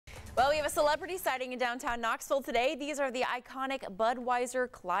Well, we have a celebrity sighting in downtown Knoxville today. These are the iconic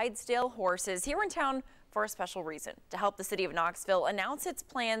Budweiser Clydesdale horses here in town for a special reason, to help the city of Knoxville announce its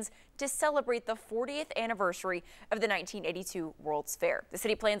plans to celebrate the 40th anniversary of the 1982 World's Fair. The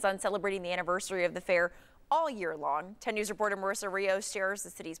city plans on celebrating the anniversary of the fair all year long. 10 News reporter Marissa Rios shares the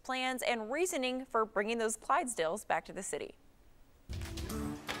city's plans and reasoning for bringing those Clydesdales back to the city.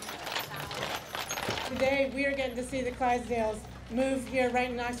 Today we are getting to see the Clydesdales move here right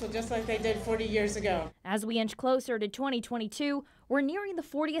in Knoxville just like they did 40 years ago. As we inch closer to 2022, we're nearing the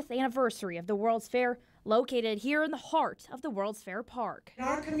 40th anniversary of the World's Fair, located here in the heart of the World's Fair Park.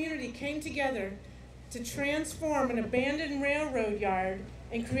 Our community came together to transform an abandoned railroad yard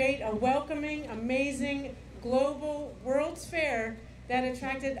and create a welcoming, amazing, global World's Fair that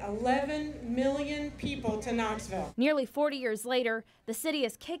attracted 11 million people to Knoxville. Nearly 40 years later, the city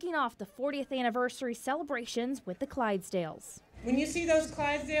is kicking off the 40th anniversary celebrations with the Clydesdales. When you see those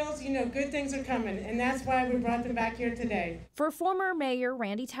Clydesdales, you know good things are coming, and that's why we brought them back here today. For former Mayor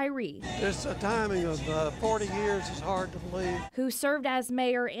Randy Tyree, this timing of 40 years is hard to believe. Who served as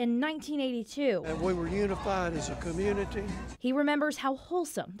mayor in 1982. And we were unified as a community. He remembers how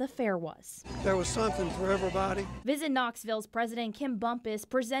wholesome the fair was. There was something for everybody. Visit Knoxville's President Kim Bumpus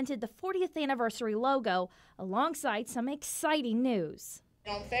presented the 40th anniversary logo alongside some exciting news.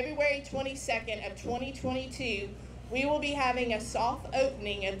 On February 22nd of 2022, we will be having a soft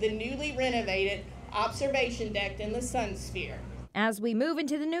opening of the newly renovated observation deck in the Sun Sphere. As we move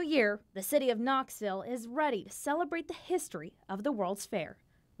into the new year, the city of Knoxville is ready to celebrate the history of the World's Fair.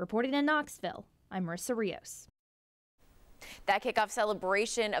 Reporting in Knoxville, I'm Marissa Rios. That kickoff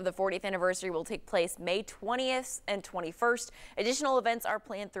celebration of the 40th anniversary will take place May 20th and 21st. Additional events are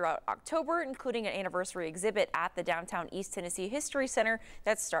planned throughout October, including an anniversary exhibit at the downtown East Tennessee History Center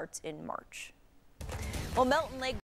that starts in March. Well, Melton Lake